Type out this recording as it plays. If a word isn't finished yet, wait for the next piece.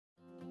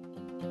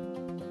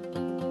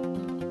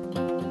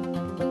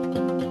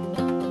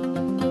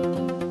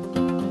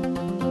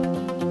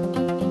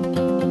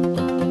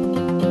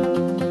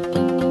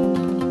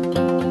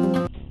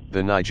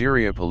The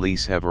Nigeria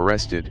police have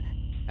arrested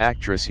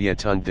actress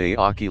Yetunde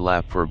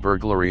Akilapa for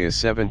burglary a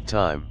seventh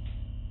time.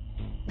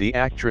 The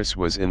actress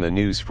was in the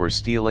news for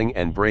stealing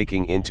and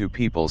breaking into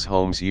people's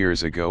homes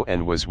years ago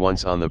and was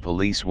once on the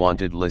police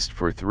wanted list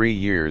for 3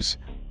 years.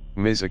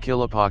 Ms.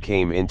 Akilapa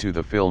came into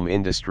the film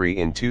industry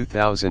in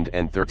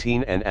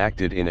 2013 and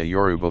acted in a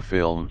Yoruba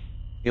film,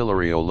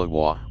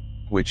 Ileri-Oluwa,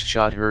 which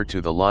shot her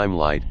to the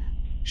limelight.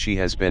 She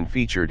has been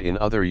featured in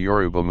other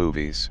Yoruba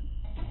movies.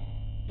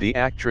 The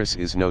actress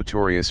is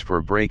notorious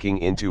for breaking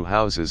into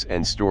houses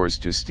and stores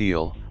to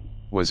steal,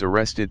 was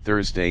arrested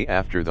Thursday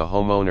after the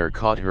homeowner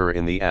caught her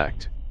in the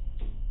act.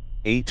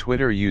 A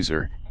Twitter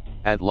user,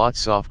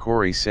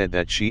 @LotsofCorey, said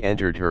that she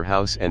entered her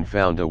house and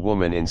found a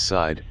woman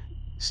inside,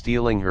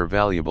 stealing her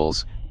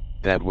valuables.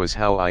 "That was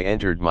how I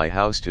entered my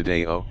house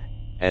today,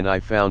 and I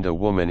found a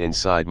woman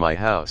inside my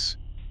house.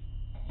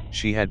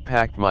 She had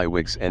packed my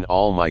wigs and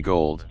all my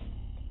gold.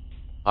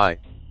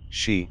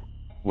 She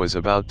was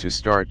about to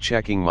start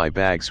checking my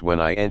bags when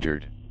I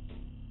entered.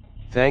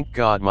 Thank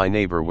God my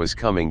neighbor was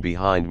coming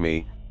behind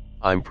me,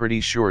 I'm pretty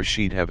sure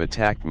she'd have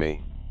attacked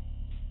me."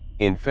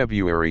 In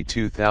February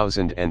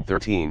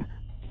 2013,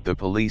 the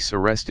police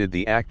arrested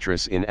the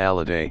actress in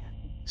Alade,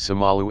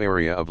 Samalu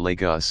area of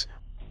Lagos,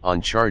 on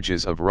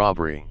charges of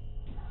robbery.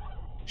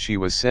 She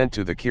was sent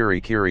to the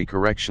Kirikiri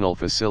Correctional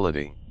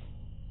Facility.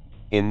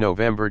 In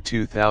November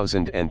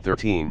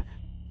 2013,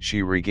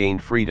 she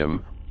regained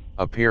freedom.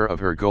 A pair of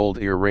her gold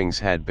earrings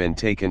had been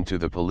taken to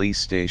the police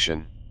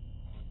station.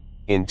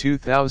 In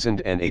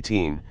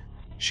 2018,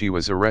 she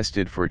was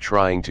arrested for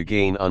trying to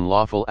gain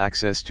unlawful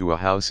access to a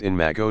house in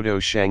Magodo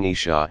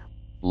Shangisha,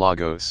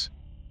 Lagos.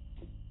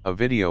 A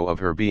video of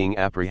her being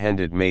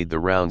apprehended made the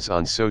rounds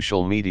on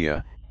social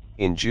media.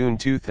 In June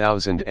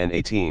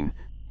 2018,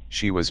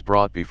 she was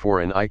brought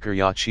before an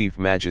Ikeja Chief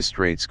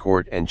Magistrate's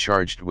Court and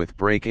charged with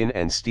break-in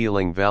and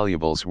stealing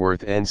valuables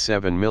worth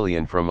N7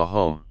 million from a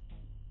home.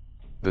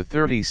 The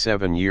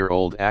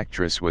 37-year-old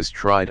actress was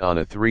tried on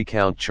a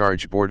 3-count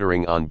charge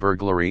bordering on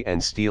burglary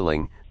and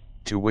stealing,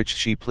 to which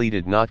she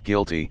pleaded not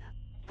guilty.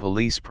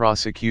 Police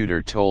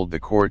prosecutor told the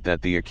court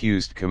that the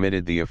accused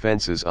committed the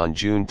offences on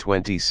June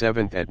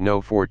 27 at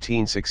No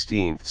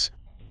 14/16,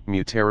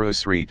 Mutero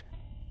Street,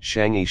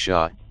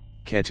 Shangisha,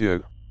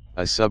 Ketu,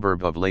 a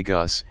suburb of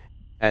Lagos,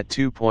 at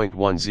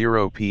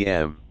 2:10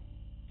 p.m.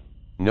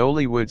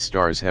 Nollywood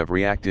stars have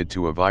reacted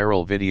to a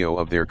viral video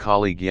of their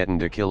colleague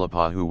Yetunde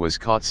Akilapa, who was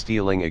caught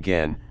stealing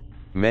again.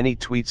 Many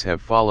tweets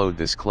have followed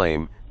this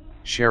claim,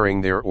 sharing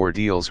their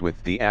ordeals with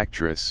the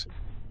actress.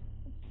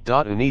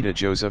 Anita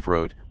Joseph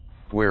wrote,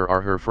 "Where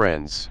are her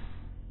friends?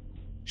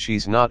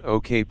 She's not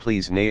okay,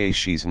 please nay,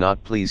 she's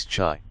not, please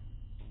chai."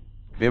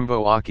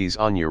 Bimbo Aki's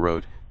Anya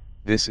wrote,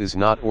 "This is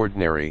not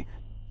ordinary,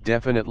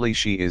 definitely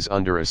she is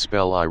under a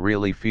spell, I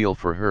really feel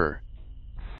for her."